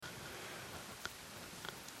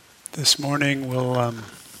This morning we'll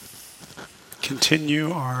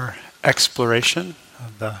continue our exploration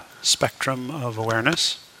of the spectrum of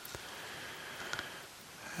awareness,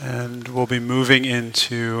 and we'll be moving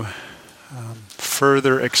into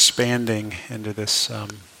further expanding into this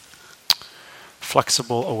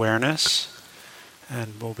flexible awareness,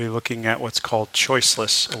 and we'll be looking at what's called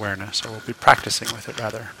choiceless awareness, or we'll be practicing with it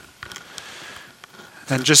rather.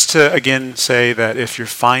 And just to again say that if you're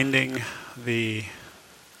finding the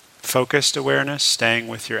focused awareness, staying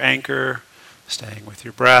with your anchor, staying with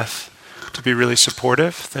your breath, to be really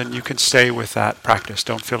supportive, then you can stay with that practice.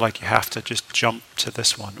 Don't feel like you have to just jump to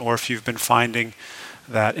this one. Or if you've been finding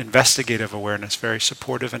that investigative awareness very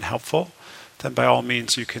supportive and helpful, then by all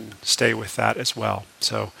means you can stay with that as well.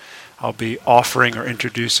 So I'll be offering or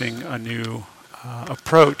introducing a new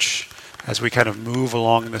approach as we kind of move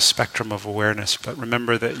along the spectrum of awareness. But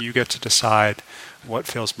remember that you get to decide what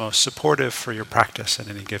feels most supportive for your practice in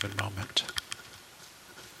any given moment.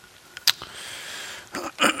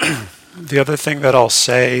 The other thing that I'll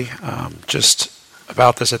say just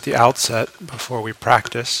about this at the outset before we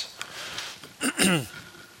practice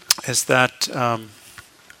is that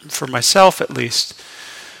for myself at least,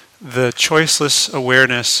 the choiceless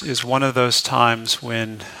awareness is one of those times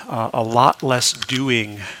when a lot less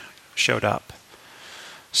doing showed up.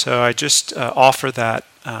 So I just offer that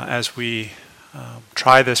as we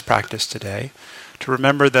try this practice today, to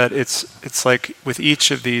remember that it's like with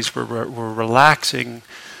each of these we're relaxing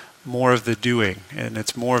more of the doing, and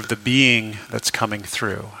it's more of the being that's coming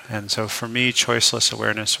through. And so for me, choiceless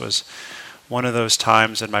awareness was one of those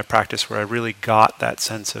times in my practice where I really got that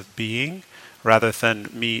sense of being rather than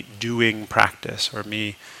me doing practice or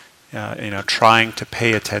me trying to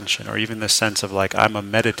pay attention, or even the sense of like I'm a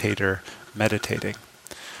meditator meditating.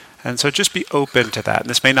 And so just be open to that. And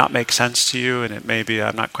this may not make sense to you, and it may be,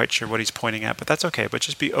 I'm not quite sure what he's pointing at, but that's okay. But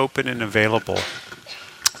just be open and available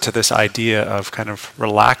to this idea of kind of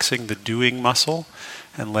relaxing the doing muscle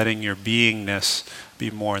and letting your beingness be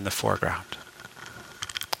more in the foreground.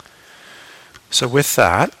 So with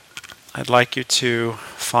that, I'd like you to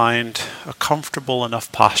find a comfortable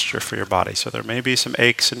enough posture for your body. So there may be some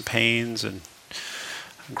aches and pains and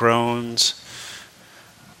groans.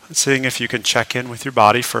 Seeing if you can check in with your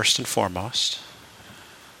body first and foremost.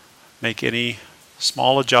 Make any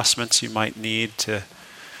small adjustments you might need to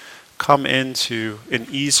come into an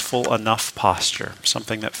easeful enough posture,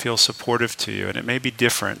 something that feels supportive to you. And it may be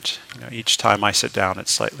different. Each time I sit down,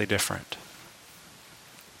 it's slightly different.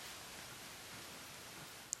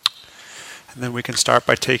 And then we can start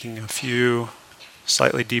by taking a few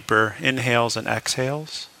slightly deeper inhales and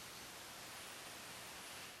exhales.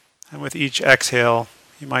 And with each exhale,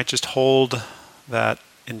 you might just hold that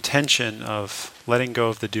intention of letting go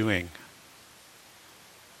of the doing.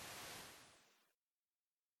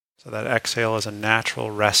 So that exhale is a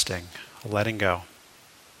natural resting, a letting go.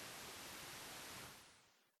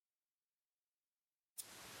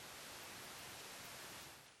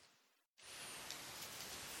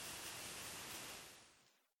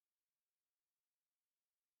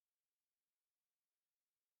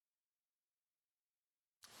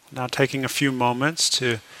 Now taking a few moments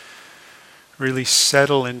to really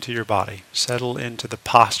settle into your body, settle into the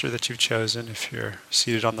posture that you've chosen. If you're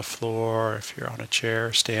seated on the floor, if you're on a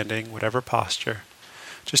chair, standing, whatever posture,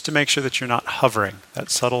 just to make sure that you're not hovering, that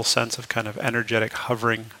subtle sense of kind of energetic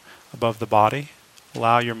hovering above the body.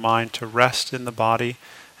 Allow your mind to rest in the body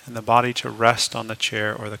and the body to rest on the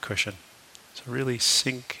chair or the cushion. So really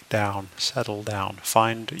sink down, settle down,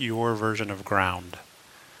 find your version of ground.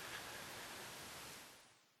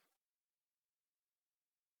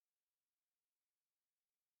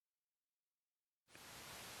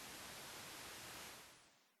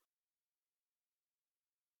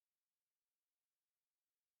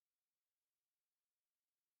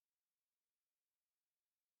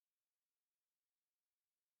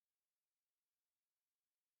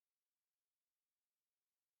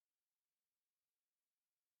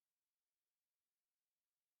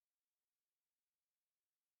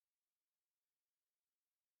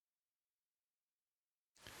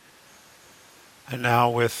 And now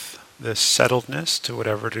with this settledness, to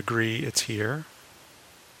whatever degree it's here,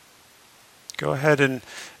 go ahead and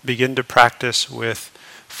begin to practice with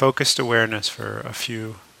focused awareness for a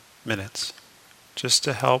few minutes, just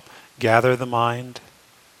to help gather the mind,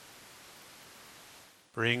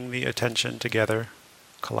 bring the attention together,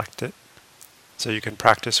 collect it. So you can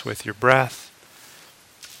practice with your breath,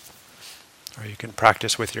 or you can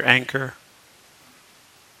practice with your anchor.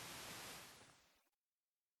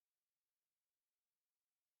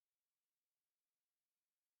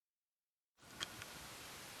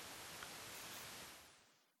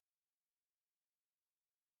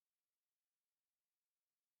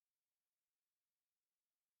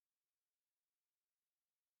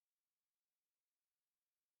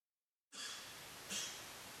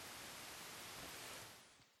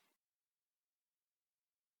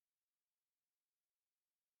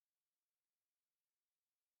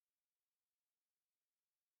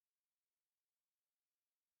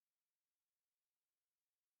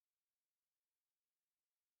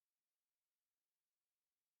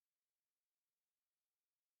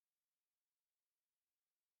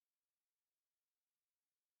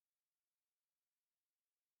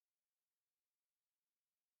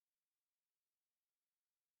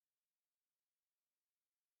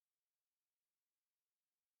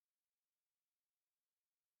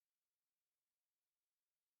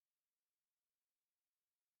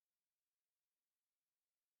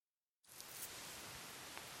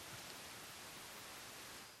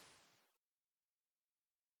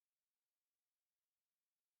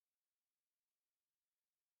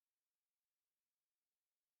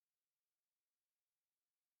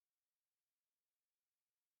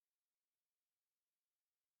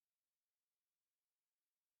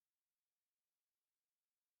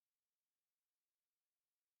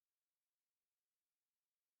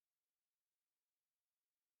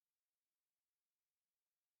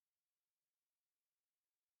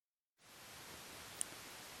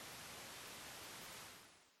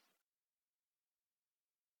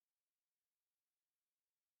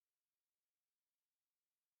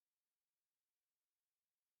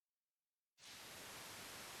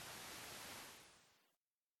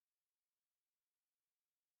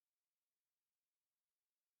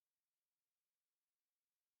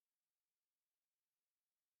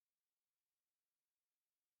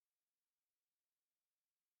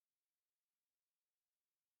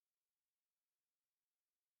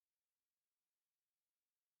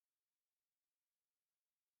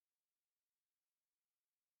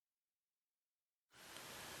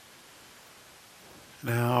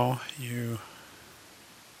 Now you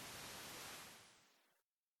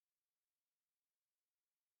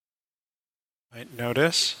might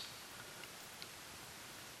notice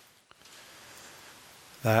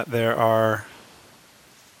that there are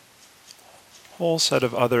a whole set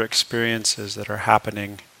of other experiences that are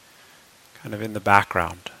happening kind of in the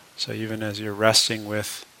background. So even as you're resting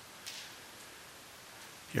with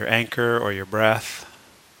your anchor or your breath,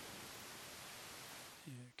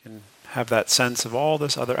 you can have that sense of all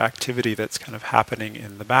this other activity that's kind of happening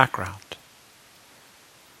in the background.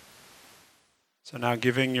 So now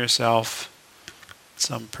giving yourself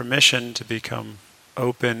some permission to become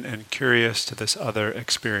open and curious to this other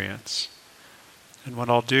experience. And what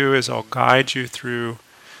I'll do is I'll guide you through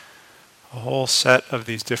a whole set of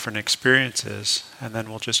these different experiences, and then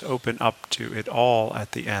we'll just open up to it all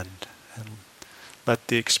at the end and let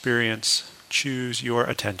the experience choose your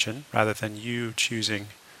attention rather than you choosing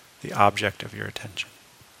the object of your attention.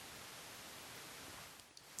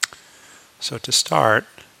 So to start,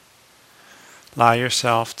 allow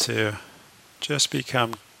yourself to just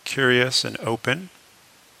become curious and open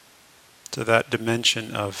to that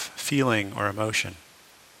dimension of feeling or emotion.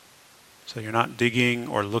 So you're not digging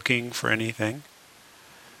or looking for anything.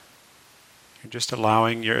 You're just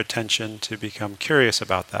allowing your attention to become curious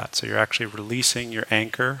about that. So you're actually releasing your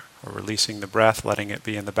anchor or releasing the breath, letting it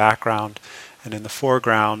be in the background, and in the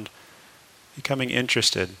foreground, becoming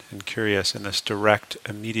interested and curious in this direct,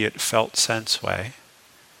 immediate felt sense way.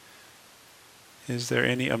 Is there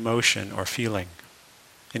any emotion or feeling,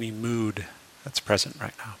 any mood that's present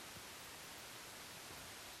right now?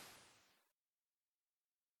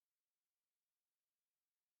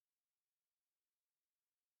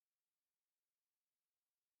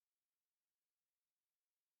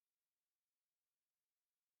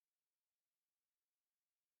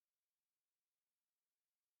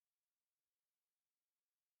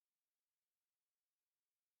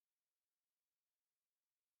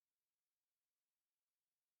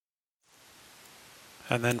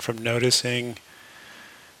 And then from noticing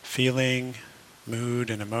feeling, mood,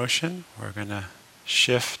 and emotion, we're going to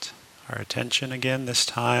shift our attention again, this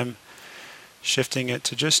time shifting it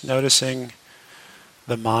to just noticing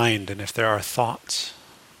the mind and if there are thoughts.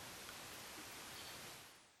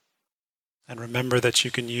 And remember that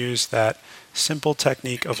you can use that simple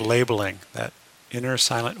technique of labeling, that inner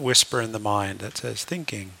silent whisper in the mind that says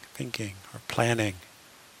thinking, or planning,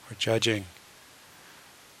 or judging.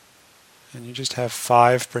 And you just have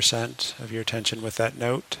 5% of your attention with that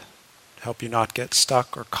note to help you not get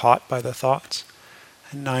stuck or caught by the thoughts.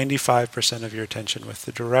 And 95% of your attention with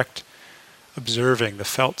the direct observing, the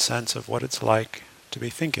felt sense of what it's like to be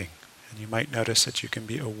thinking. And you might notice that you can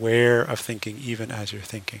be aware of thinking even as you're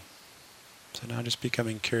thinking. So now just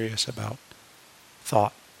becoming curious about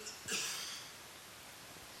thought.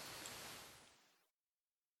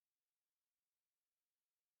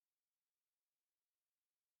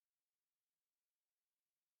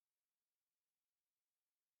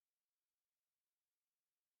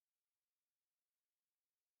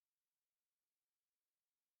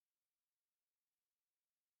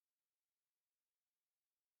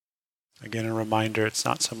 Again, a reminder, it's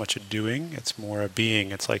not so much a doing, it's more a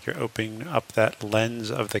being. It's like you're opening up that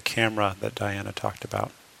lens of the camera that Diana talked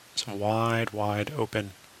about. It's wide, wide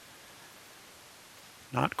open.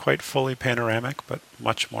 Not quite fully panoramic, but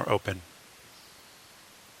much more open.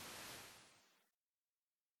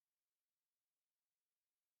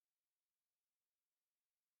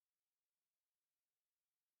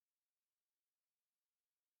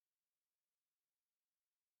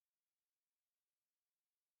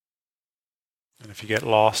 And if you get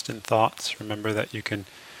lost in thoughts, remember that you can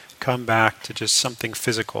come back to just something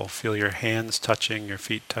physical. Feel your hands touching, your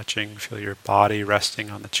feet touching, feel your body resting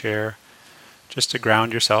on the chair, just to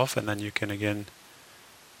ground yourself, and then you can again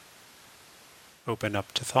open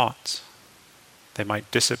up to thoughts. They might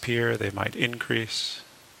disappear, they might increase.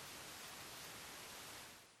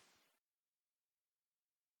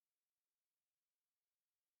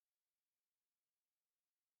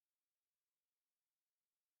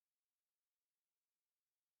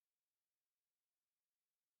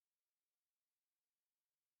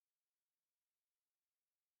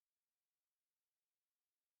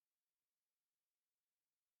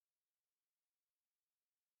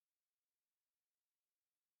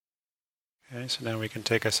 Okay, so now we can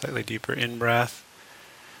take a slightly deeper in-breath.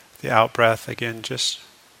 The out-breath, again, just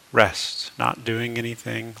rest, not doing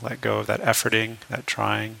anything. Let go of that efforting, that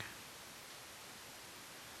trying.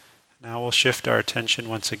 Now we'll shift our attention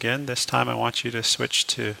once again. This time I want you to switch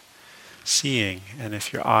to seeing. And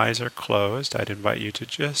if your eyes are closed, I'd invite you to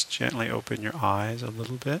just gently open your eyes a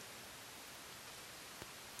little bit.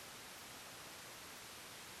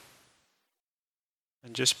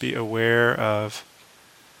 And just be aware of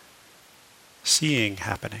seeing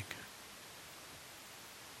happening.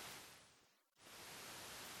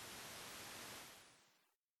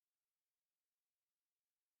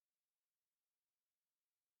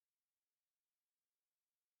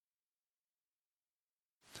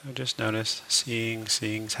 So just notice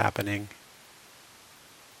seeing's happening.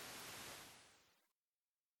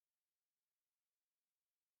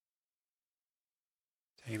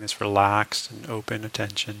 Taking this relaxed and open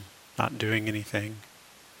attention, not doing anything,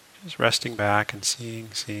 just resting back and seeing.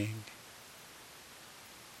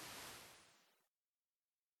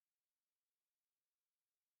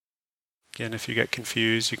 Again, if you get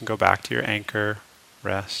confused, you can go back to your anchor,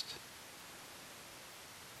 rest.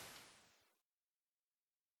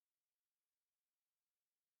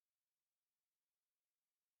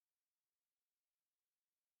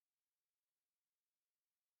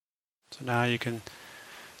 So now you can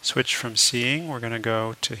switch from seeing. We're going to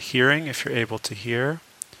go to hearing if you're able to hear.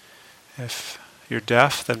 If you're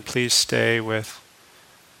deaf, then please stay with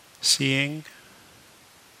seeing,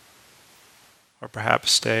 or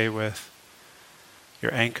perhaps stay with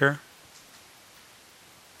your anchor.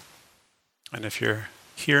 And if you're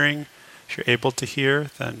hearing, if you're able to hear,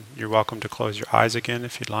 then you're welcome to close your eyes again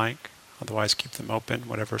if you'd like. Otherwise, keep them open,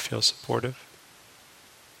 whatever feels supportive.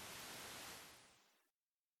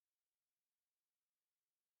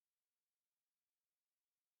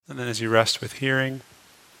 And then as you rest with hearing,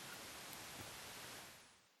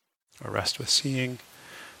 or rest with seeing,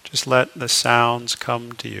 just let the sounds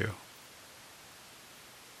come to you.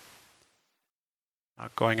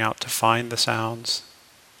 Not going out to find the sounds,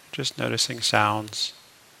 just noticing sounds,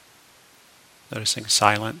 noticing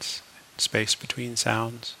silence, space between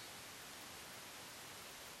sounds.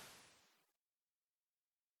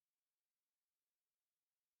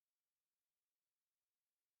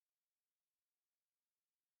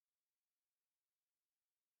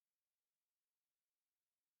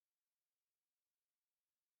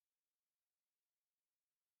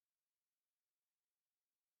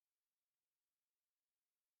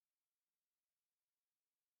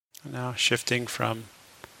 And now shifting from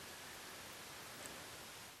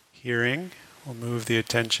hearing, we'll move the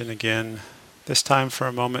attention again, this time for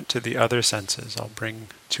a moment to the other senses. I'll bring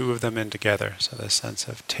two of them in together. So the sense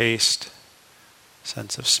of taste,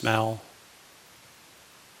 sense of smell.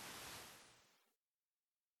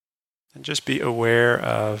 And just be aware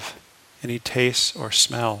of any tastes or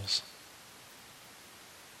smells.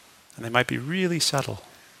 And they might be really subtle.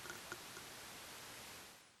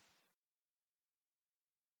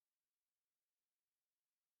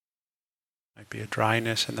 Might be a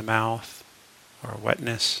dryness in the mouth or a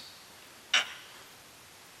wetness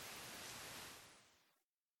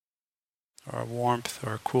or a warmth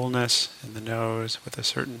or a coolness in the nose with a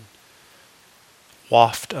certain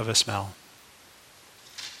waft of a smell.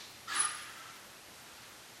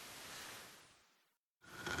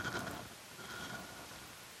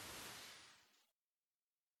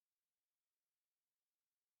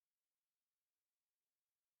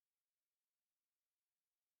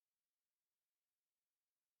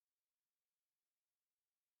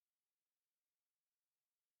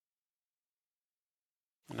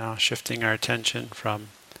 Now shifting our attention from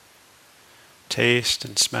taste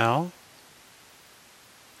and smell,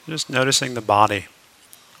 just noticing the body.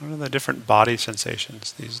 What are the different body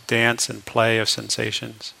sensations, these dance and play of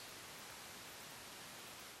sensations?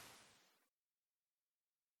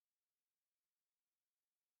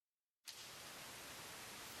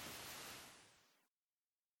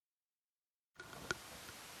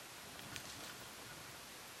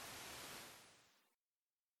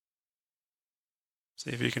 See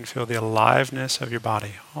if you can feel the aliveness of your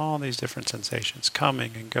body, all these different sensations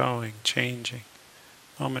coming and going, changing,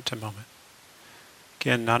 moment to moment.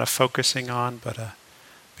 Again, not a focusing on, but a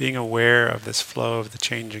being aware of this flow of the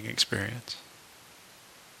changing experience.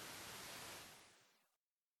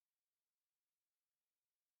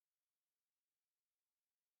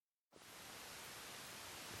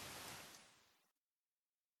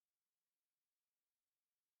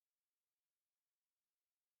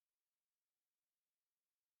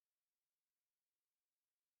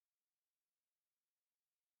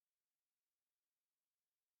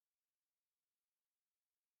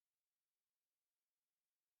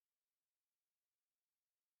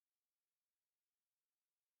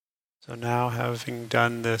 So now, having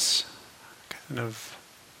done this kind of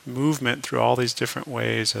movement through all these different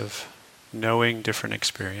ways of knowing different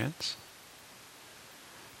experience,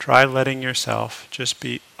 try letting yourself just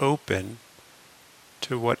be open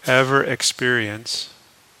to whatever experience,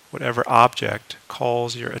 whatever object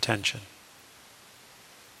calls your attention.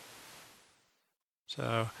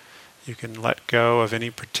 So you can let go of any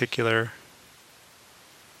particular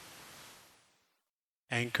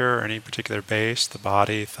anchor or any particular base, the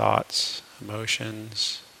body, thoughts,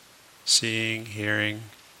 emotions, seeing, hearing,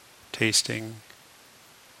 tasting,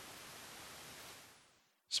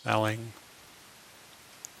 smelling,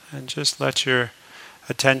 and just let your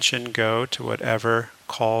attention go to whatever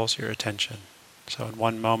calls your attention. So in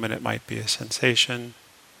one moment it might be a sensation,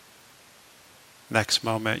 next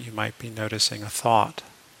moment you might be noticing a thought.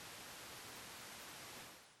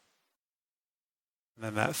 And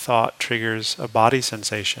then that thought triggers a body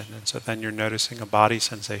sensation, and so then you're noticing a body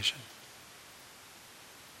sensation.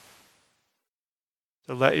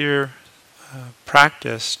 So let your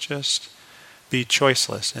practice just be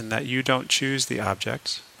choiceless in that you don't choose the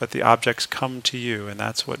objects, but the objects come to you, and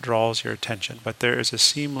that's what draws your attention. But there is a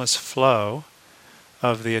seamless flow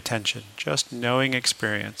of the attention, just knowing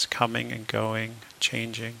experience, coming and going,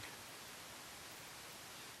 changing,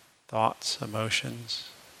 thoughts, emotions,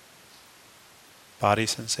 body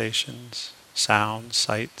sensations, sounds,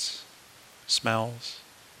 sights, smells,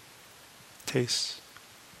 tastes.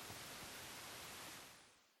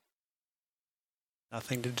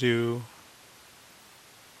 Nothing to do,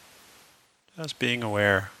 just being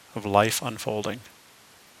aware of life unfolding.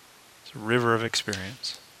 It's a river of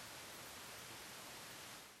experience.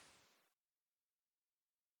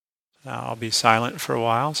 Now I'll be silent for a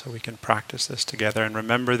while so we can practice this together. And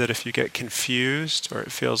remember that if you get confused or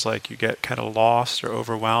it feels like you get kind of lost or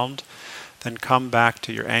overwhelmed, then come back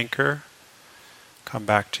to your anchor, come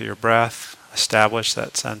back to your breath, establish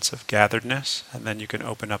that sense of gatheredness, and then you can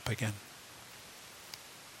open up again.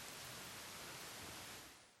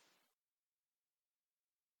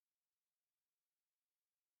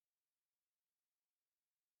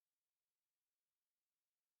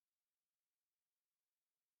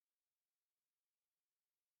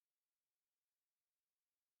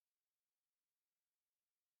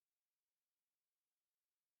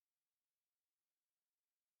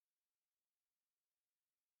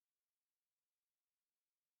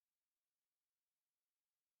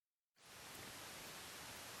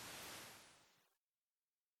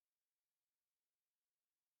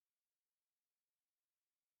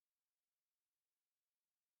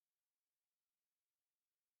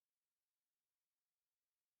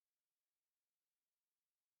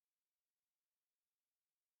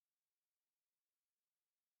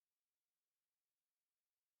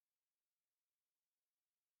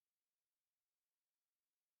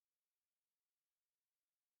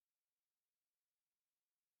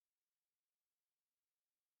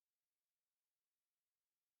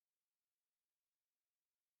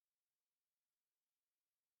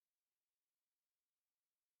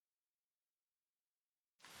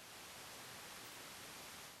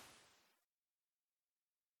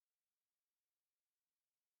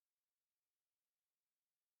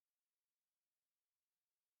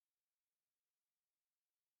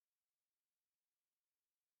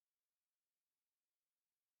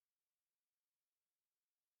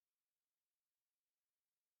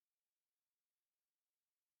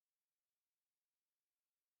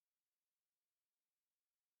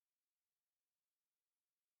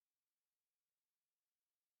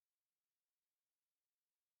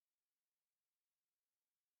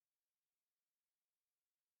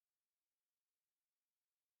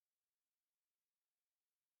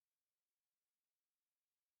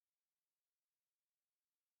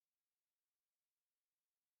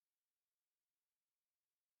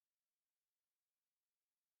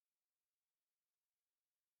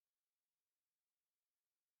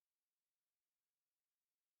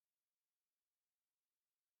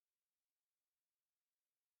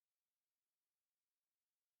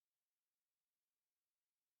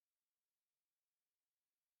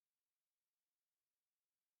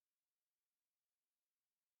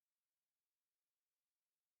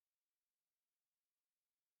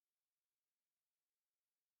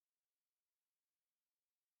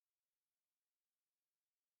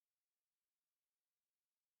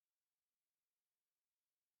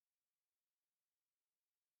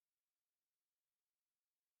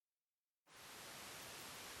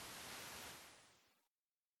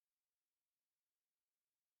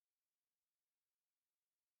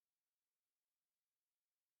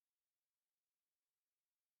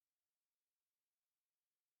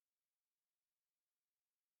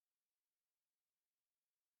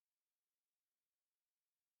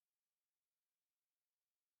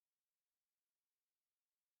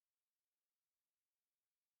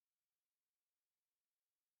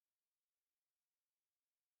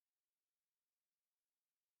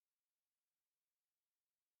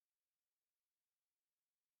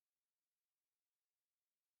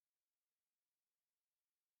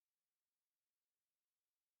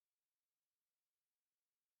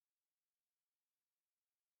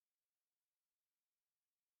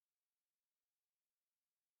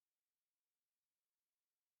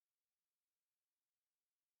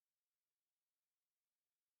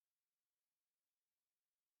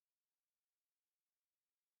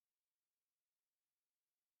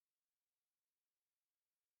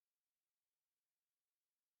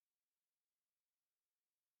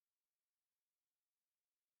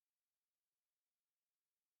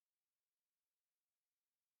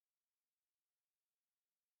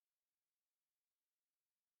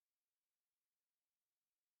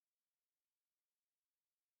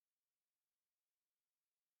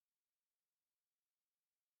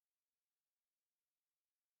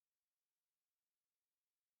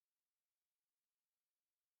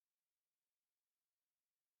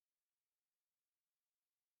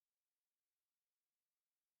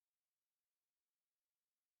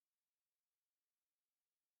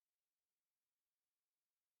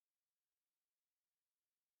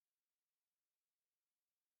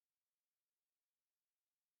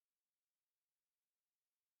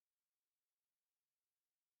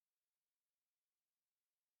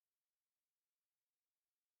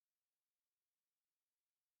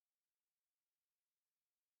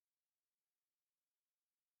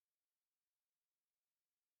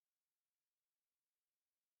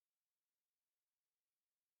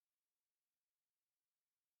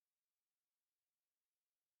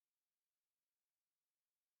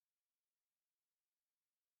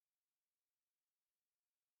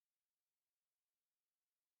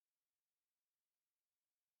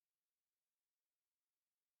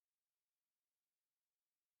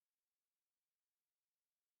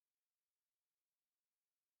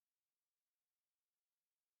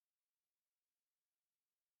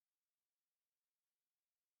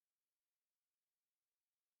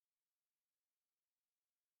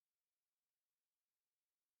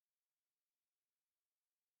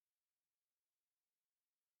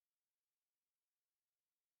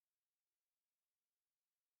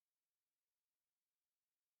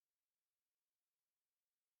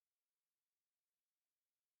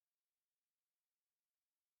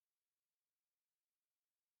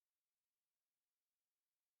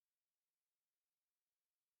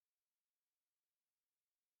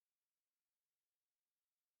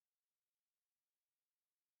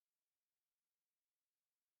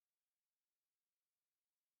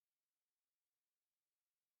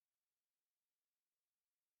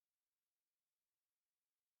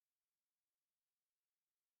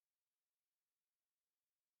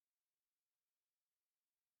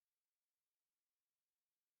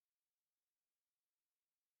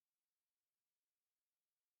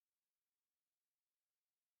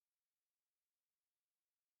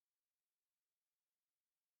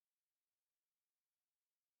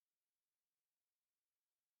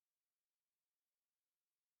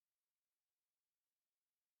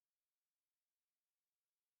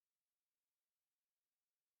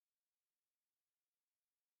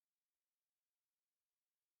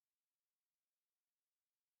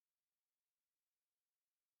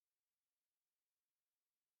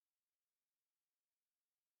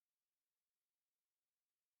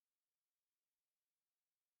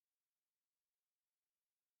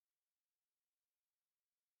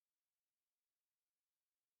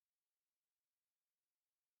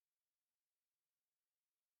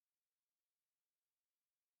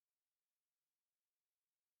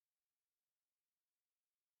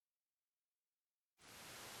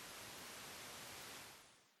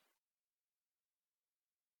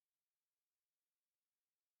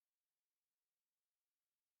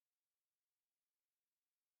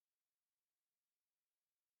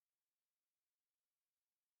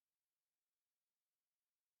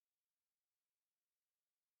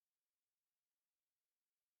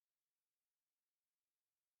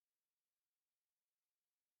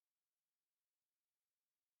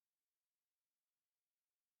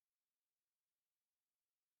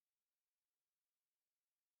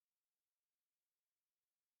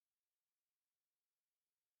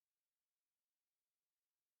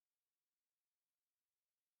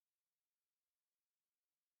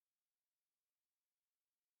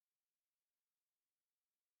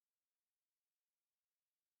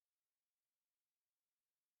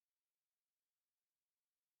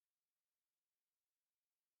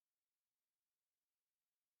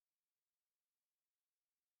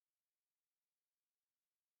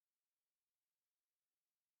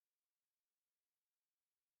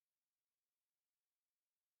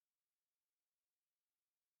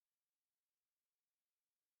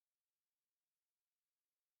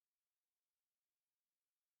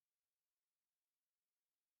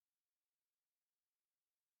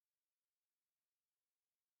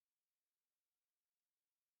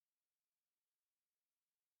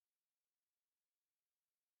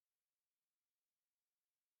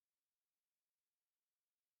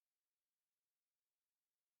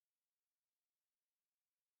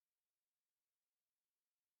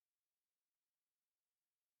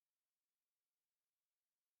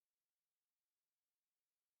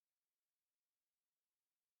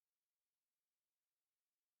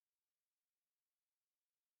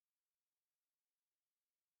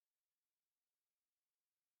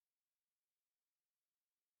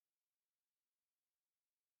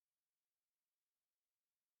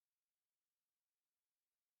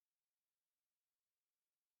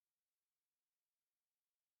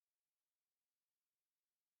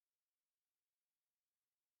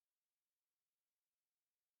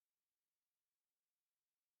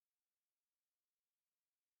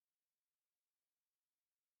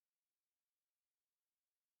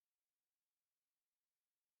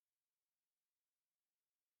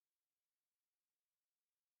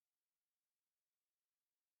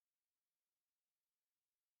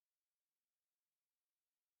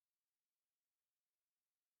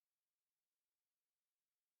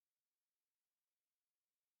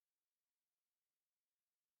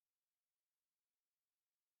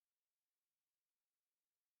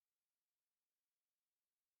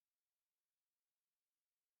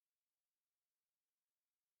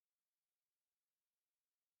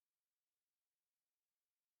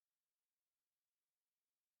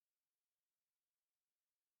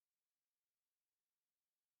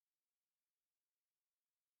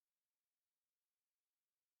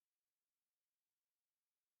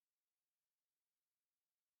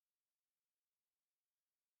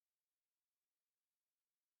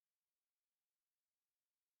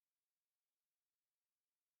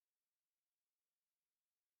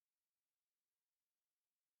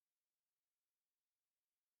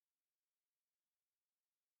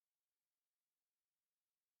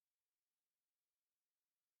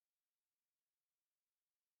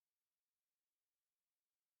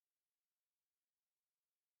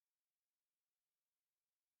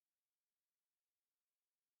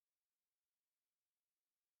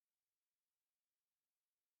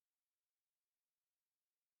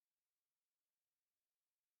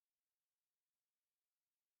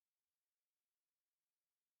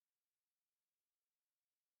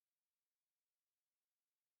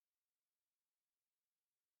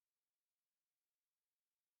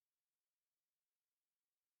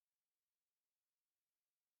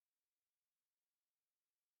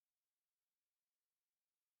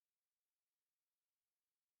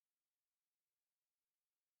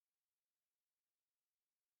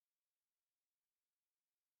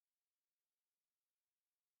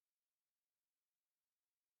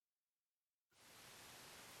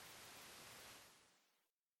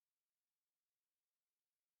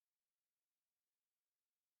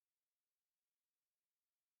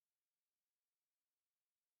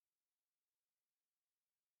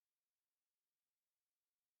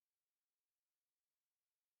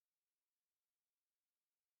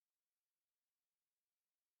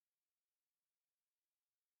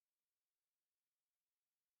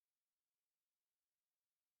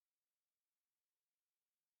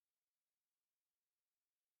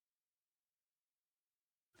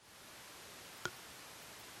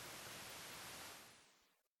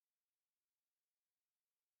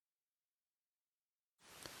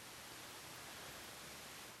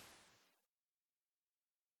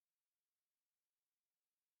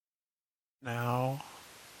 Now,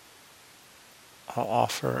 I'll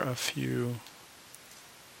offer a few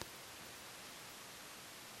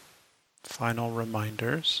final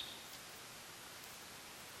reminders.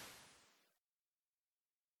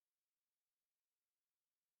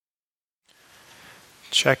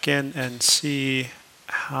 Check in and see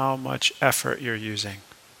how much effort you're using.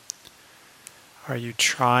 Are you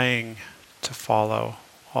trying to follow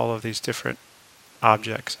all of these different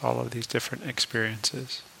objects, all of these different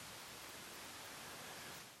experiences?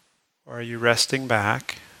 Or are you resting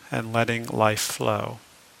back and letting life flow?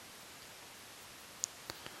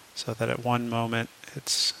 So that at one moment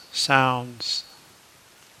it's sounds,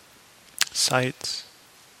 sights,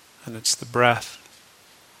 and it's the breath,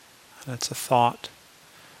 and it's a thought.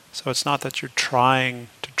 So it's not that you're trying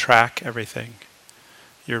to track everything.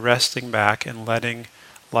 You're resting back and letting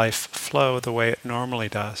life flow the way it normally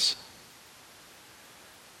does.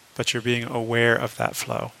 But you're being aware of that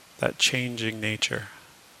flow, that changing nature.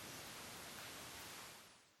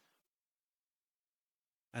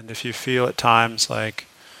 And if you feel at times like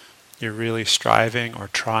you're really striving or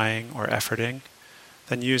trying or efforting,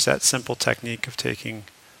 then use that simple technique of taking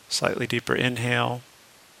slightly deeper inhale,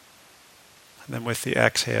 and then with the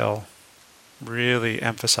exhale, really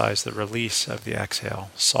emphasize the release of the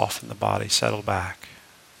exhale. Soften the body, settle back.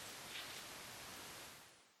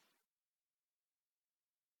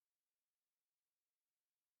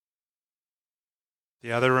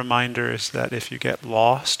 The other reminder is that if you get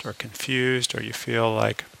lost or confused or you feel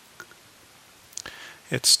like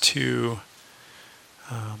it's too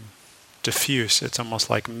diffuse, it's almost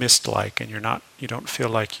like mist-like, and you don't feel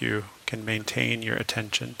like you can maintain your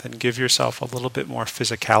attention, then give yourself a little bit more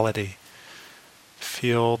physicality.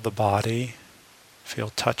 Feel the body, feel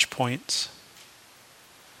touch points.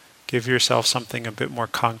 Give yourself something a bit more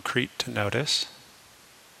concrete to notice.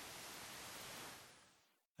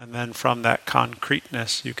 And then from that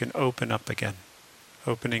concreteness, you can open up again,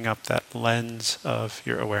 opening up that lens of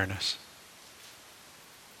your awareness.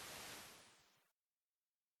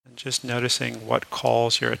 And just noticing what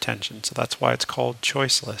calls your attention. So that's why it's called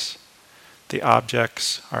choiceless. The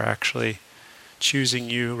objects are actually choosing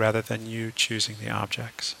you rather than you choosing the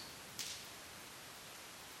objects.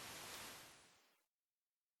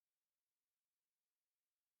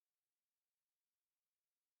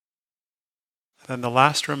 Then the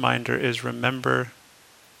last reminder is remember,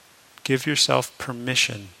 give yourself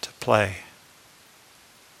permission to play.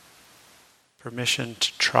 Permission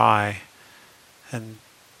to try and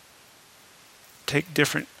take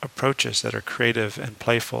different approaches that are creative and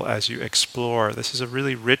playful as you explore. This is a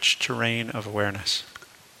really rich terrain of awareness.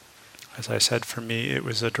 As I said, for me, it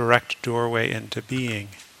was a direct doorway into being.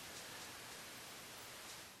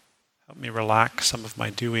 Helped me relax some of my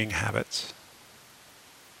doing habits.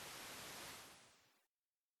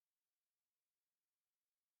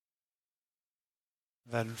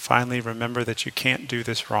 Then finally remember that you can't do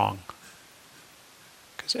this wrong.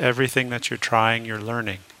 Because everything that you're trying, you're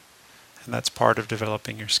learning. And that's part of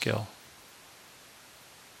developing your skill.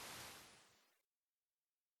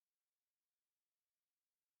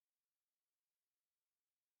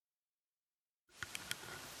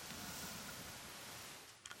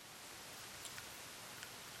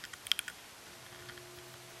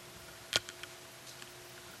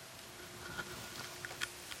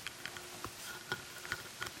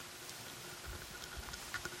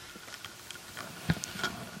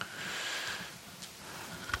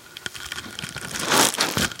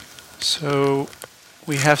 So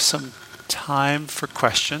we have some time for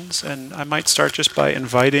questions, and I might start just by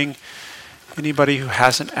inviting anybody who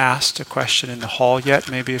hasn't asked a question in the hall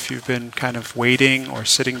yet. Maybe if you've been kind of waiting or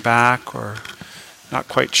sitting back or not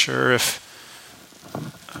quite sure if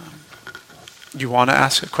you want to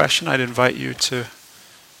ask a question, I'd invite you to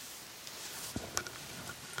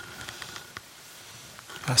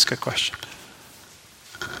ask a question.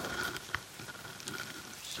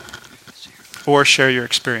 Or share your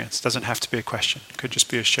experience. It doesn't have to be a question. It could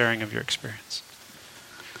just be a sharing of your experience.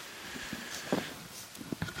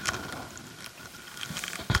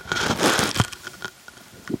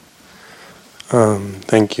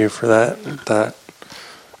 Thank you for that. That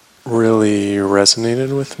really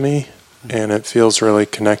resonated with me, and it feels really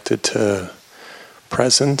connected to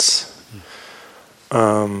presence.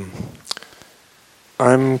 I'm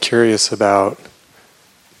curious about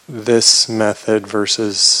this method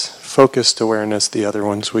versus focused awareness, the other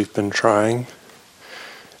ones we've been trying.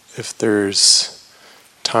 If there's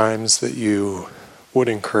times that you would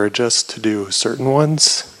encourage us to do certain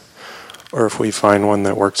ones, or if we find one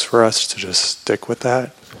that works for us, to just stick with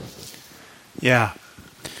that. Yeah.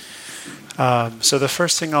 So the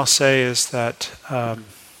first thing I'll say is that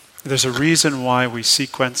there's a reason why we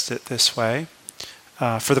sequenced it this way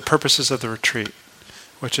for the purposes of the retreat,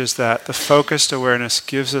 which is that the focused awareness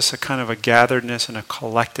gives us a kind of a gatheredness and a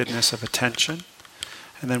collectedness of attention.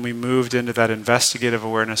 And then we moved into that investigative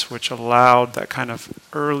awareness, which allowed that kind of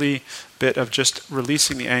early bit of just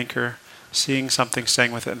releasing the anchor, seeing something,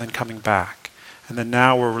 staying with it, and then coming back. And then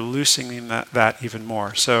now we're loosening that even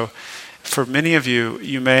more. So for many of you,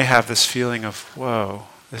 you may have this feeling of, whoa,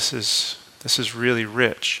 this is really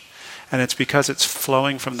rich. And it's because it's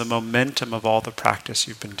flowing from the momentum of all the practice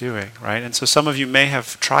you've been doing, right? And so some of you may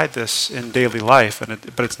have tried this in daily life,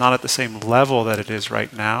 but it's not at the same level that it is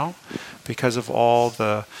right now because of all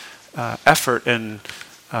the effort and,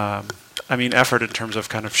 effort in terms of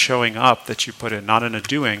kind of showing up that you put in, not in a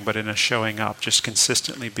doing, but in a showing up, just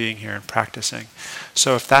consistently being here and practicing.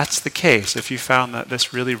 So if that's the case, if you found that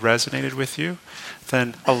this really resonated with you,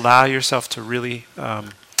 then allow yourself to really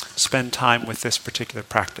spend time with this particular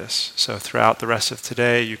practice. So throughout the rest of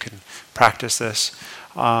today, you can practice this.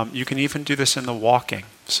 You can even do this in the walking.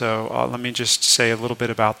 So let me just say a little bit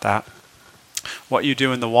about that. What you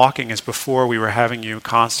do in the walking is, before we were having you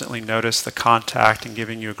constantly notice the contact and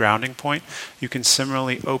giving you a grounding point, you can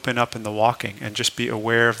similarly open up in the walking and just be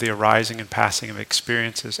aware of the arising and passing of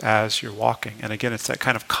experiences as you're walking. And again, it's that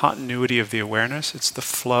kind of continuity of the awareness. It's the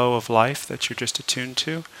flow of life that you're just attuned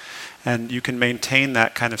to. And you can maintain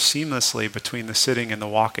that kind of seamlessly between the sitting and the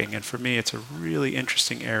walking. And for me, it's a really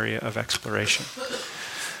interesting area of exploration.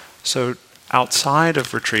 So outside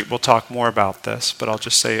of retreat, we'll talk more about this, but I'll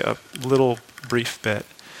just say a little brief bit.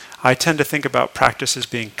 I tend to think about practice as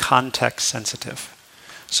being context sensitive.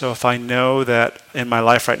 So if I know that in my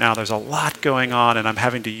life right now there's a lot going on and I'm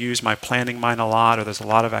having to use my planning mind a lot, or there's a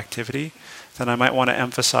lot of activity, then I might want to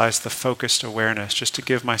emphasize the focused awareness just to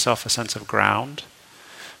give myself a sense of ground,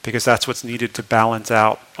 because that's what's needed to balance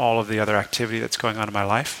out all of the other activity that's going on in my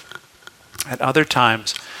life. At other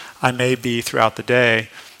times, I may be throughout the day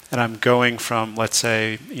and I'm going from, let's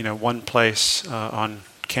say, one place on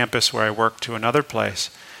campus where I work to another place,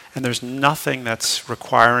 and there's nothing that's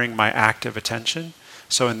requiring my active attention.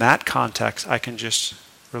 So in that context, I can just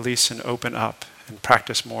release and open up and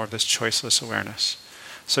practice more of this choiceless awareness.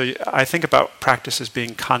 So I think about practice as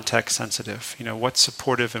being context sensitive. What's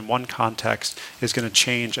supportive in one context is going to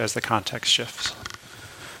change as the context shifts.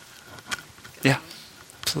 Yeah,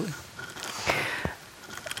 absolutely.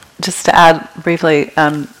 Just to add briefly,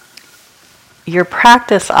 your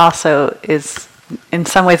practice also is, in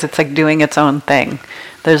some ways, it's like doing its own thing.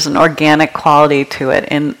 There's an organic quality to it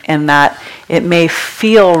in that it may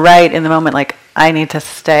feel right in the moment, like I need to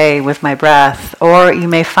stay with my breath, or you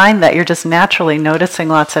may find that you're just naturally noticing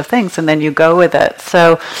lots of things and then you go with it.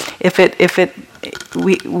 So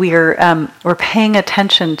we're paying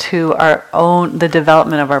attention to the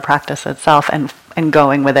development of our practice itself and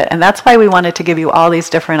going with it. And that's why we wanted to give you all these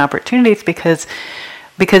different opportunities, because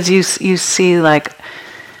you see, like,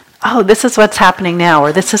 oh, this is what's happening now,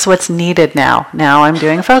 or this is what's needed now. Now I'm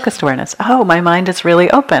doing focused awareness. Oh, my mind is really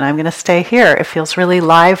open. I'm going to stay here. It feels really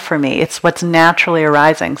live for me. It's what's naturally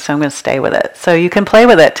arising, so I'm going to stay with it. So you can play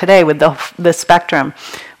with it today with the spectrum.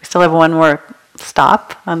 We still have one more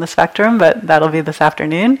stop on the spectrum, but that'll be this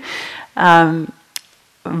afternoon.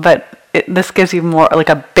 This gives you more, like,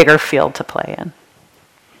 a bigger field to play in.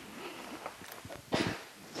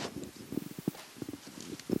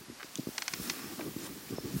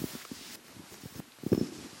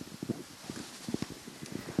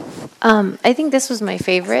 I think this was my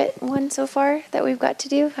favorite one so far that we've got to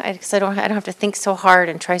do, because I don't have to think so hard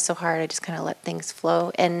and try so hard. I just kind of let things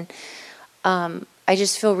flow, and I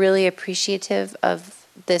just feel really appreciative of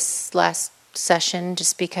this last session,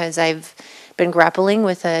 just because I've been grappling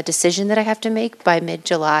with a decision that I have to make by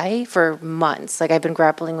mid-July for months. Like, I've been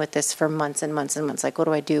grappling with this for months and months and months. Like, what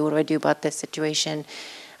do I do? What do I do about this situation?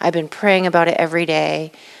 I've been praying about it every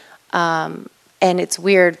day. And it's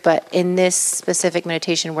weird, but in this specific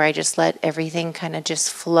meditation where I just let everything kind of just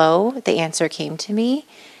flow, the answer came to me.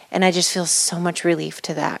 And I just feel so much relief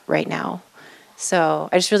to that right now. So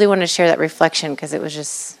I just really wanted to share that reflection, because it was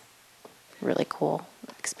just a really cool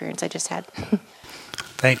experience I just had.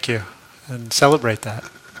 Thank you. And celebrate that.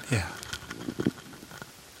 Yeah.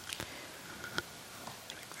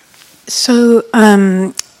 So,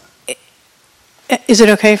 is it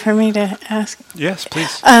okay for me to ask? Yes,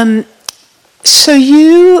 please. So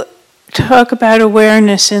you talk about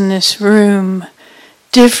awareness in this room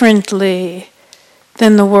differently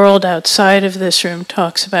than the world outside of this room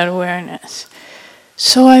talks about awareness.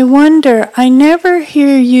 So I wonder, I never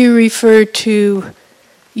hear you refer to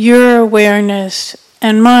your awareness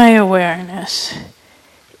and my awareness.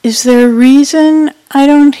 Is there a reason I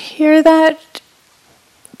don't hear that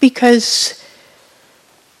because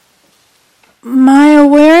my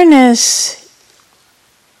awareness,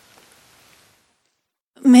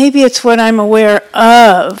 maybe it's what I'm aware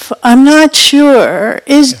of, I'm not sure,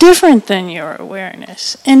 is different than your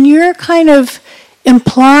awareness. And you're kind of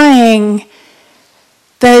implying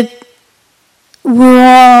that we're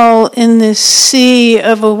all in this sea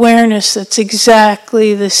of awareness that's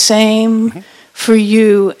exactly the same for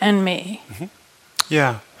you and me.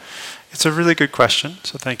 Yeah. It's a really good question,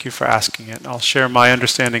 so thank you for asking it. I'll share my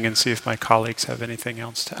understanding and see if my colleagues have anything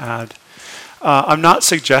else to add. I'm not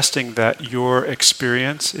suggesting that your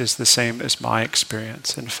experience is the same as my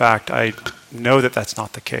experience. In fact, I know that that's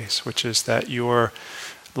not the case, which is that your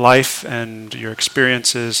life and your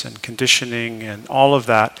experiences and conditioning and all of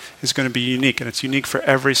that is going to be unique, and it's unique for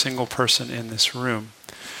every single person in this room.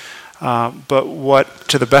 But what,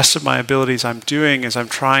 to the best of my abilities, I'm doing is I'm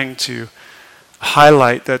trying to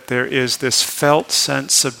highlight that there is this felt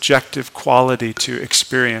sense subjective quality to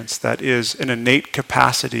experience that is an innate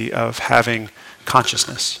capacity of having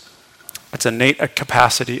consciousness. It's an innate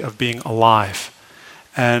capacity of being alive.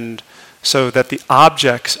 And so that the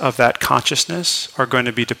objects of that consciousness are going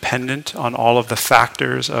to be dependent on all of the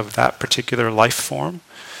factors of that particular life form.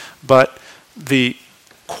 But the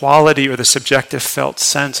quality or the subjective felt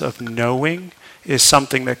sense of knowing is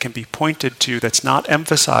something that can be pointed to that's not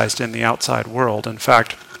emphasized in the outside world. In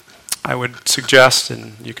fact, I would suggest,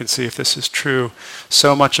 and you can see if this is true,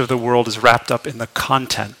 so much of the world is wrapped up in the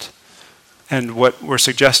content. And what we're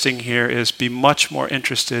suggesting here is be much more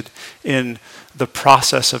interested in the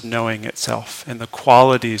process of knowing itself, in the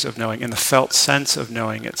qualities of knowing, in the felt sense of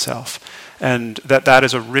knowing itself. And that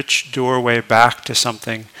is a rich doorway back to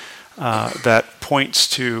something that points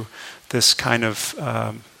to this kind of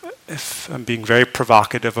if I'm being very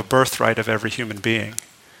provocative, a birthright of every human being.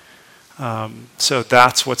 So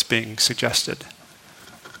that's what's being suggested.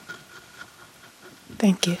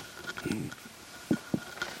 Thank you.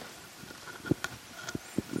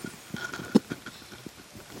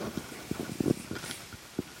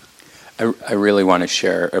 I really want to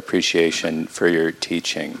share appreciation for your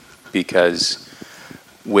teaching, because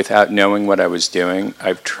without knowing what I was doing,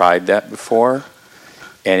 I've tried that before,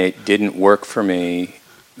 and it didn't work for me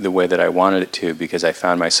the way that I wanted it to, because I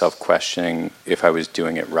found myself questioning if I was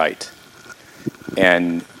doing it right.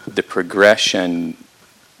 And the progression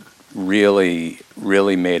really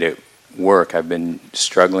made it work. I've been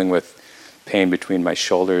struggling with pain between my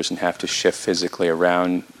shoulders and have to shift physically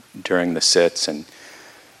around during the sits, and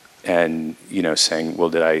saying, well,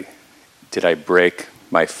 did I break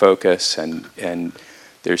my focus? And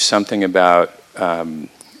there's something about the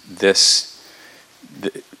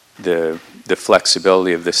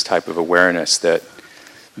flexibility of this type of awareness that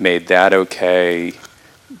made that okay.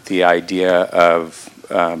 The idea of,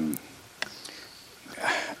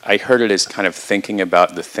 I heard it as kind of thinking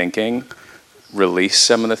about the thinking, release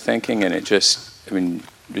some of the thinking, and it just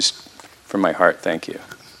from my heart, thank you.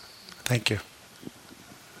 Thank you.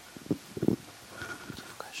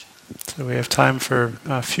 So we have time for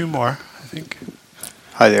a few more, I think.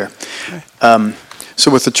 Hi there. Hi.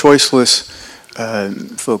 So with the choiceless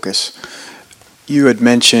focus, you had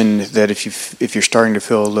mentioned that if you're starting to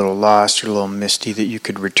feel a little lost or a little misty, that you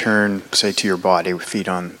could return, say, to your body, feet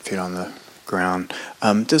on the ground.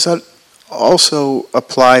 Does that also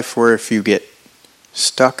apply for if you get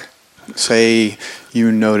stuck? Say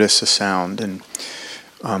you notice a sound, and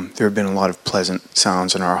there have been a lot of pleasant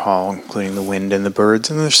sounds in our hall, including the wind and the birds,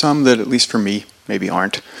 and there's some that, at least for me, maybe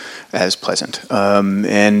aren't as pleasant.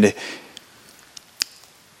 And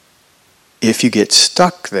if you get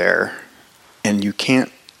stuck there and you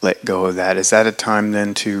can't let go of that, is that a time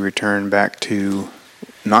then to return back to,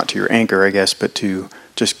 not to your anchor, I guess, but to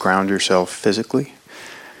just ground yourself physically?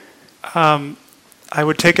 I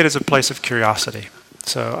would take it as a place of curiosity.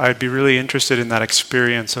 So I'd be really interested in that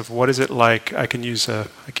experience of what is it like. I can use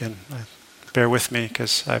bear with me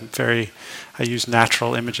because I use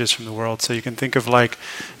natural images from the world. So you can think of how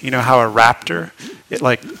a raptor, it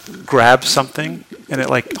like grabs something and it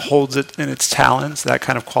like holds it in its talons, that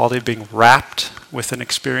kind of quality of being wrapped with an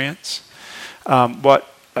experience. What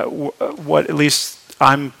at least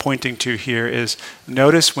I'm pointing to here is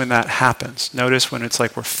notice when that happens. Notice when it's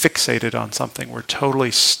like we're fixated on something. We're totally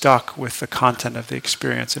stuck with the content of the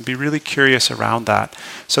experience, and be really curious around that.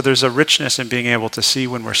 So there's a richness in being able to see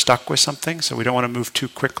when we're stuck with something, so we don't want to move too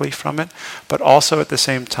quickly from it. But also at the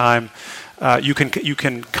same time, you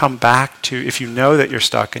can come back to, if you know that you're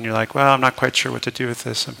stuck and you're like, well, I'm not quite sure what to do with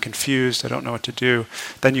this, I'm confused, I don't know what to do,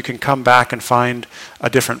 then you can come back and find a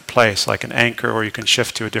different place, like an anchor, or you can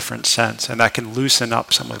shift to a different sense, and that can loosen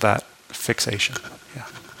up some of that fixation.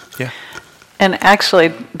 Yeah. And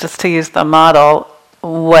actually, just to use the model,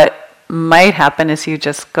 what might happen is you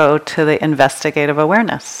just go to the investigative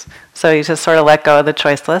awareness. So you just sort of let go of the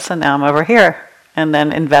choiceless, and now I'm over here. And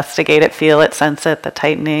then investigate it, feel it, sense it, the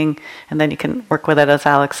tightening, and then you can work with it as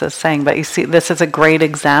Alex is saying. But you see, this is a great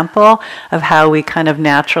example of how we kind of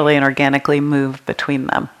naturally and organically move between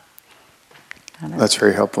them. That's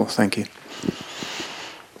very helpful. Thank you.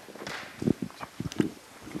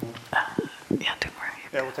 Yeah, two more.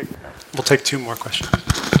 Yeah, we'll take two more questions.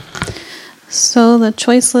 So the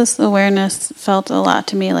choiceless awareness felt a lot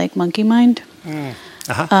to me like monkey mind.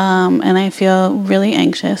 Uh-huh. And I feel really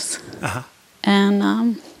anxious. Uh-huh. And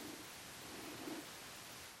it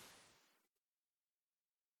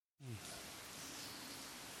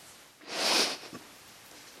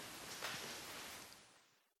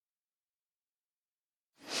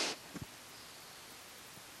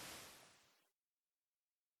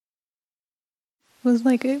was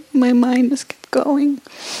like my mind just kept going.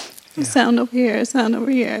 A sound over here, a sound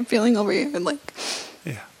over here, I'm feeling over here. Like,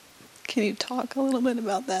 Yeah. Can you talk a little bit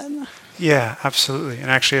about that? Yeah, absolutely. And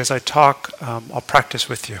actually, as I talk, I'll practice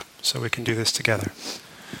with you so we can do this together.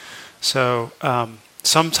 So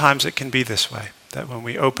sometimes it can be this way, that when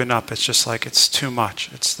we open up, it's just like it's too much.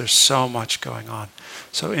 There's so much going on.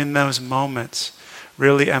 So in those moments,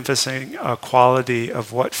 really emphasizing a quality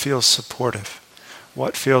of what feels supportive,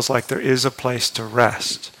 what feels like there is a place to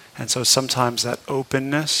rest. And so sometimes that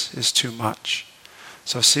openness is too much.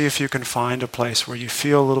 So see if you can find a place where you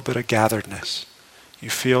feel a little bit of gatheredness. You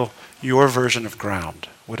feel your version of ground,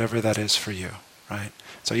 whatever that is for you, right?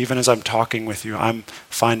 So even as I'm talking with you, I'm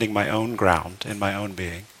finding my own ground in my own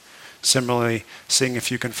being. Similarly, seeing if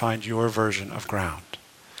you can find your version of ground.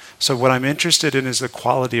 So what I'm interested in is the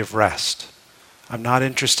quality of rest. I'm not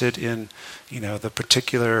interested in, the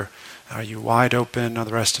particular, are you wide open or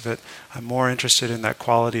the rest of it. I'm more interested in that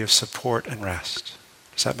quality of support and rest.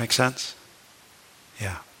 Does that make sense?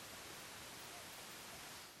 Yeah.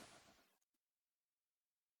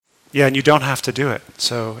 Yeah, and you don't have to do it.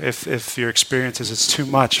 So if your experience is it's too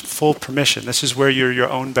much, full permission. This is where you're your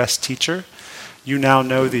own best teacher. You now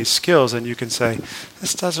know these skills and you can say,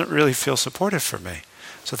 this doesn't really feel supportive for me.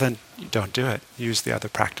 So then you don't do it. Use the other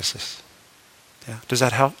practices. Yeah. Does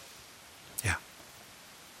that help? Yeah.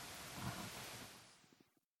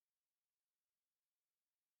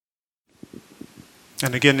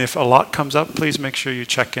 And again, if a lot comes up, please make sure you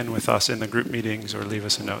check in with us in the group meetings or leave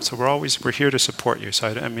us a note. So we're here to support you. So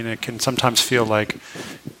I mean, it can sometimes feel like,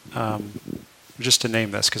 just to name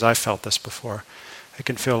this, because I felt this before, it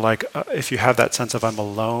can feel like if you have that sense of I'm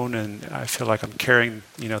alone and I feel like I'm carrying,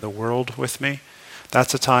 the world with me,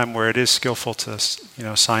 that's a time where it is skillful to,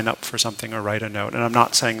 sign up for something or write a note. And I'm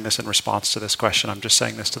not saying this in response to this question. I'm just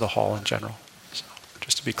saying this to the hall in general. So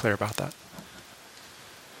just to be clear about that.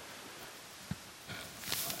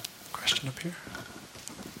 Question up here?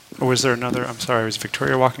 Or was there another? I'm sorry, was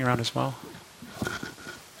Victoria walking around as well?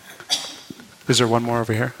 Is there one more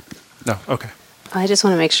over here? No, okay. I just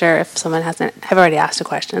want to make sure if someone hasn't, I've already asked a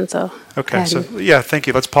question, so. Okay, so yeah, thank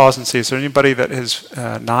you. Let's pause and see. Is there anybody that has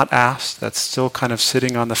not asked that's still kind of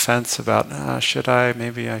sitting on the fence about, should I,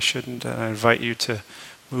 maybe I shouldn't? And I invite you to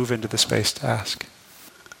move into the space to ask.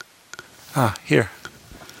 Here.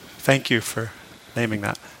 Thank you for naming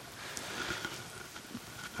that.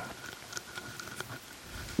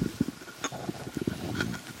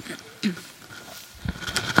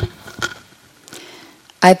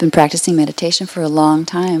 I've been practicing meditation for a long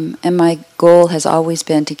time, and my goal has always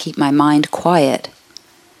been to keep my mind quiet,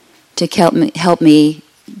 to help me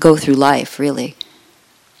go through life, really.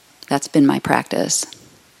 That's been my practice.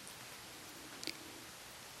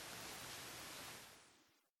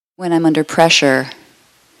 When I'm under pressure,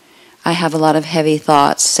 I have a lot of heavy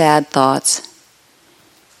thoughts, sad thoughts.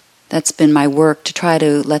 That's been my work to try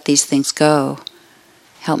to let these things go,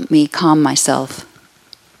 help me calm myself.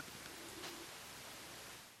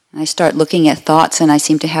 I start looking at thoughts and I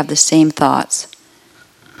seem to have the same thoughts.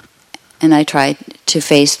 And I try to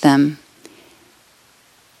face them.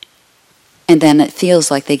 And then it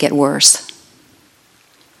feels like they get worse.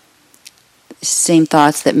 Same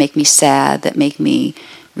thoughts that make me sad, that make me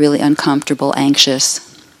really uncomfortable,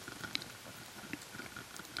 anxious.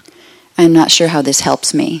 I'm not sure how this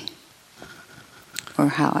helps me or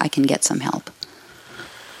how I can get some help.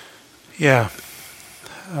 Yeah.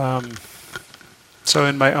 So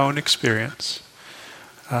in my own experience,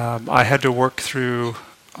 I had to work through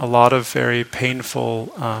a lot of very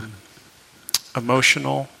painful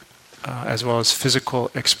emotional as well as physical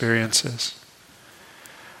experiences.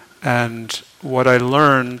 And what I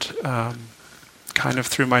learned kind of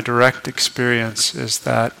through my direct experience is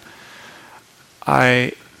that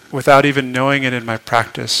I without even knowing it in my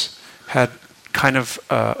practice, had kind of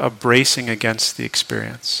a bracing against the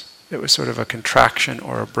experience. It was sort of a contraction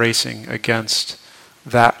or a bracing against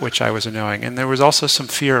that which I was knowing. And there was also some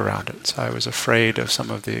fear around it, so I was afraid of some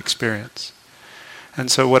of the experience. And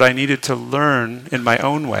so what I needed to learn in my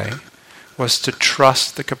own way was to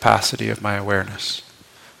trust the capacity of my awareness.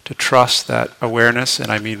 To trust that awareness,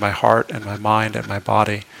 and I mean my heart and my mind and my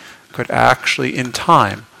body, could actually in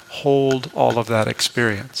time hold all of that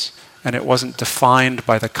experience. And it wasn't defined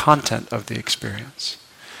by the content of the experience.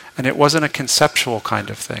 And it wasn't a conceptual kind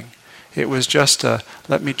of thing. It was just a,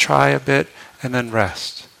 let me try a bit and then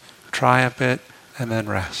rest. Try a bit and then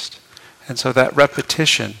rest. And so that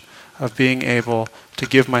repetition of being able to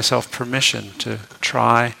give myself permission to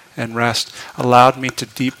try and rest allowed me to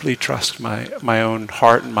deeply trust my own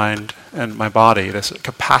heart and mind and my body, this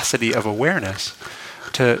capacity of awareness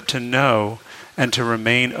to know and to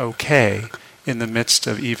remain okay in the midst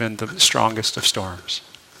of even the strongest of storms.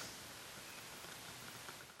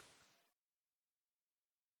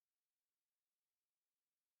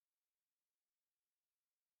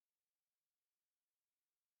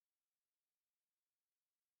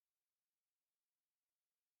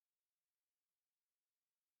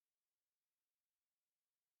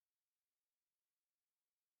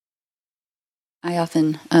 I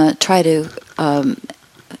often try to. I'm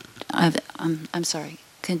sorry.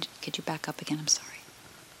 Could you back up again? I'm sorry.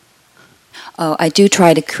 Oh, I do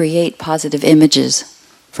try to create positive images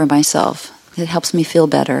for myself. It helps me feel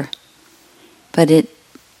better, but it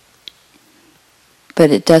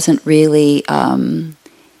doesn't really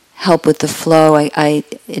help with the flow.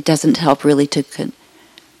 It doesn't help really to.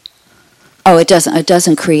 It doesn't. It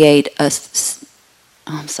doesn't create a. Oh,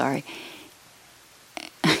 I'm sorry.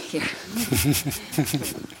 Here.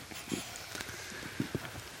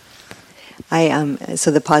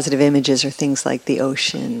 So the positive images are things like the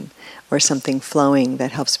ocean or something flowing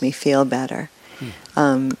that helps me feel better,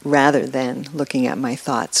 rather than looking at my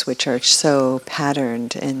thoughts, which are so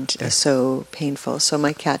patterned and so painful. So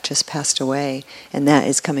my cat just passed away, and that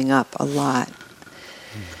is coming up a lot.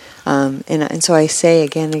 And so I say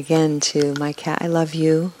again and again to my cat, I love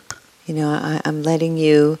you. You know, I'm letting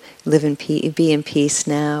you live in be in peace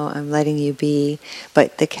now. I'm letting you be.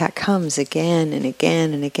 But the cat comes again and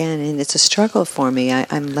again and again, and it's a struggle for me.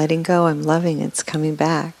 I'm letting go. I'm loving. It's coming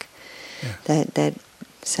back. Yeah. That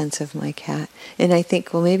sense of my cat. And I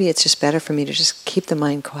think, well, maybe it's just better for me to just keep the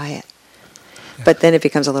mind quiet. Yeah. But then it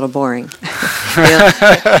becomes a little boring.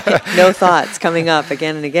 No thoughts coming up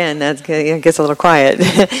again and again. It gets a little quiet.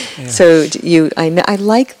 Yeah. So I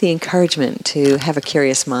like the encouragement to have a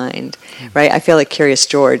curious mind, right? I feel like Curious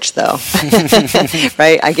George, though,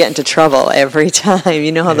 right? I get into trouble every time.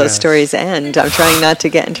 You know how those stories end. I'm trying not to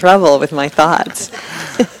get in trouble with my thoughts.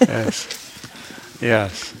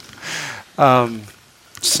 Yes.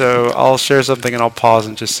 So I'll share something and I'll pause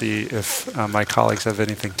and just see if my colleagues have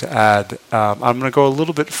anything to add. I'm going to go a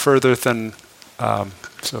little bit further than, so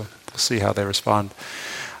we'll see how they respond.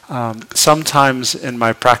 Sometimes in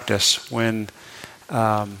my practice, when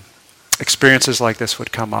experiences like this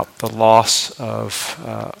would come up, the loss of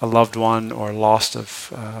a loved one or loss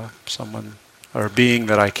of someone or a being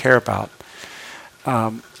that I care about,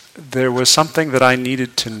 there was something that I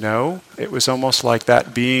needed to know. It was almost like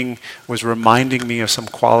that being was reminding me of some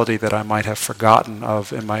quality that I might have forgotten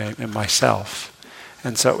of in myself.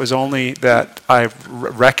 And so it was only that I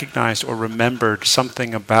recognized or remembered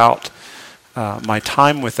something about my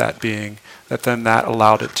time with that being that then that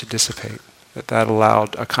allowed it to dissipate, that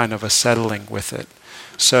allowed a kind of a settling with it.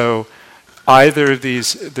 So either of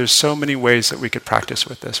these, there's so many ways that we could practice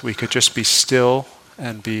with this. We could just be still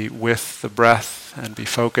and be with the breath and be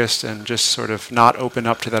focused and just sort of not open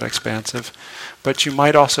up to that expansive. But you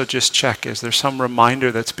might also just check, is there some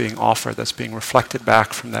reminder that's being offered, that's being reflected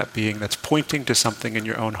back from that being, that's pointing to something in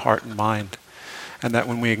your own heart and mind? And that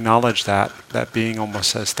when we acknowledge that, that being almost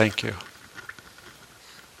says, thank you.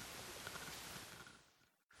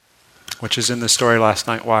 Which is in the story last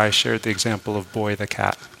night why I shared the example of Boy the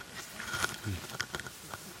cat.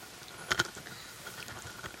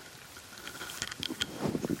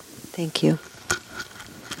 Thank you.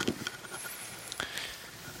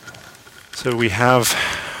 So we have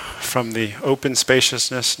from the open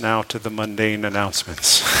spaciousness now to the mundane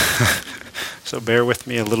announcements. So bear with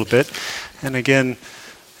me a little bit. And again,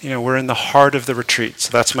 we're in the heart of the retreat. So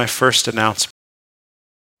that's my first announcement.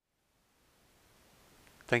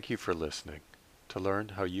 Thank you for listening. To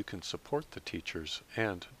learn how you can support the teachers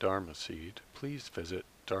and Dharma Seed, please visit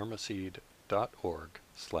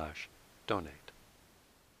dharmaseed.org/donate.